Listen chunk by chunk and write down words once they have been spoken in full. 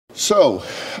So,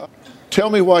 tell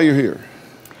me why you're here.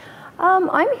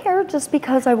 I'm here just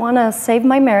because I want to save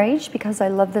my marriage because I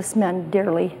love this man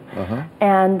dearly.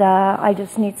 And I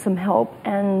just need some help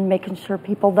and making sure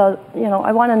people,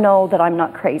 I want to know that I'm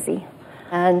not crazy.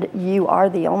 And you are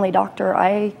the only doctor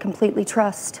I completely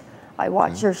trust. I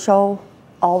watch your show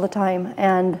all the time,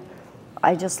 and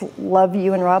I just love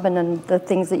you and Robin and the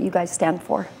things that you guys stand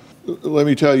for. Let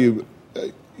me tell you,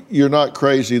 you're not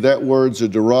crazy. That word's a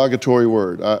derogatory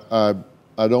word. I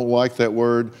don't like that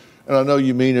word, and I know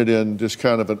you mean it in just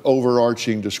kind of an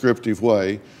overarching descriptive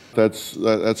way. That's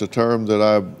a term that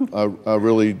I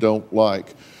really don't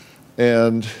like.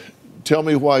 And tell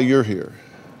me why you're here.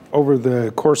 Over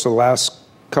the course of the last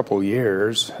couple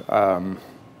years,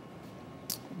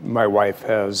 my wife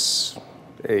has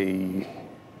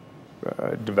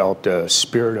developed a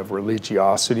spirit of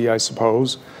religiosity, I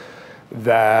suppose,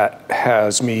 that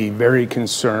has me very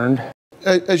concerned.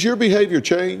 Has your behavior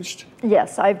changed?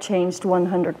 Yes, I've changed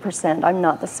 100%. I'm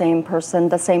not the same person,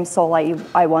 the same soul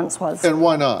I once was. And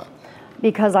why not?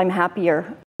 Because I'm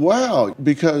happier. Wow,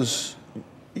 because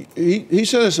he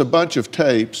sent us a bunch of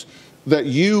tapes that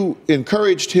you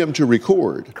encouraged him to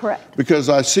record. Correct. Because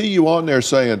I see you on there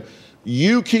saying,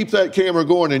 you keep that camera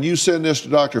going and you send this to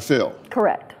Dr. Phil.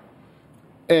 Correct.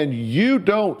 And you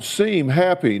don't seem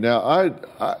happy. Now,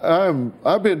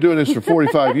 I've been doing this for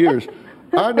 45 years.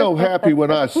 I know happy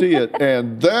when I see it,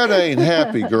 and that ain't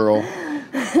happy, girl.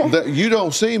 You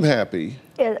don't seem happy.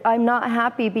 I'm not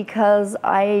happy because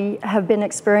I have been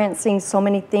experiencing so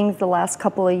many things the last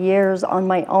couple of years on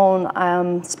my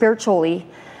own spiritually,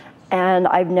 and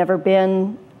I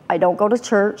don't go to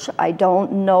church, I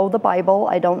don't know the Bible,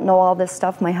 I don't know all this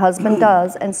stuff. My husband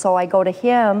does, and so I go to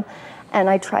him, and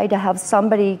I try to have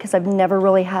somebody, because I've never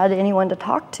really had anyone to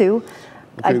talk to.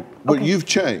 Okay, but you've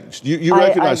changed. You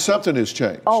recognize something has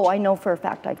changed. Oh, I know for a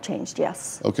fact I've changed,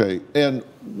 yes. Okay, and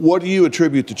what do you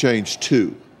attribute the change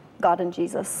to? God and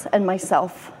Jesus and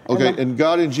myself. Okay, and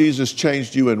God and Jesus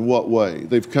changed you in what way?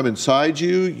 They've come inside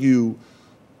you?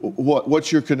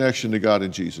 What's your connection to God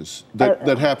and Jesus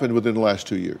that happened within the last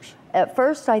 2 years? At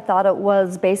first, I thought it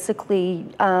was basically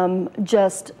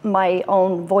just my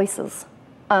own voices,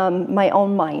 my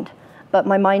own mind. But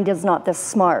my mind is not this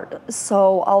smart.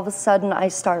 So all of a sudden, I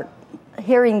start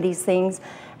hearing these things,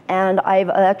 and I've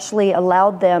actually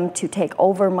allowed them to take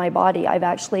over my body.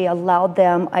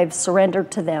 I've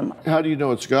surrendered to them. How do you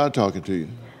know it's God talking to you?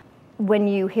 When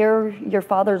you hear your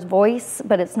father's voice,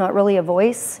 but it's not really a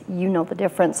voice, you know the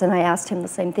difference. And I asked him the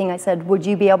same thing. I said, would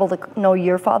you be able to know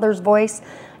your father's voice,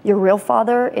 your real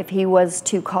father, if he was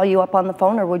to call you up on the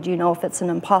phone, or would you know if it's an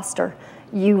imposter?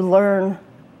 You learn.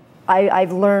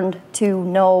 I've learned to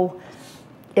know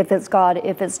if it's God,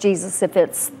 if it's Jesus, if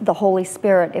it's the Holy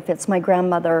Spirit, if it's my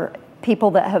grandmother, people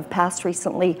that have passed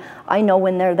recently. I know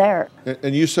when they're there.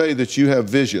 And you say that you have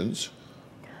visions.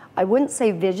 I wouldn't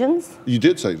say visions. You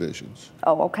did say visions.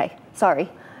 Oh, okay. Sorry.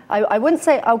 I wouldn't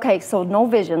say, okay, so no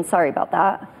vision. Sorry about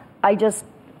that. I just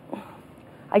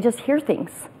hear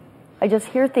things. I just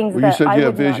hear things that I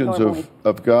would not normally. You said you have visions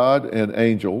of God and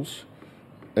angels,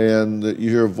 and that you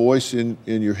hear a voice in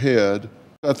your head.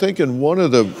 I think in one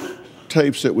of the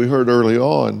tapes that we heard early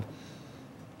on,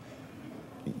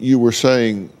 you were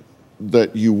saying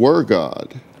that you were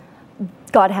God.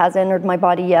 God has entered my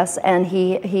body, yes, and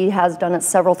he has done it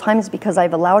several times because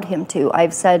I've allowed him to.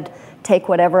 I've said, take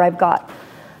whatever I've got.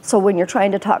 So when you're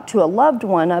trying to talk to a loved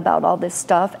one about all this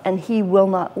stuff and he will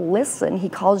not listen, he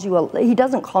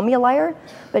doesn't call me a liar,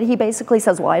 but he basically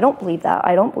says, well, I don't believe that,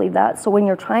 I don't believe that. So when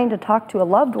you're trying to talk to a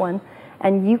loved one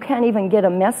and you can't even get a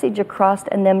message across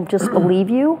and them just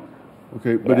believe you,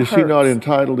 okay, but is he not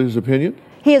entitled to his opinion?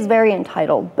 He is very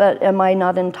entitled, but am I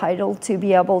not entitled to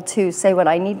be able to say what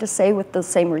I need to say with the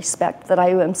same respect that I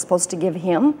am supposed to give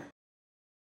him?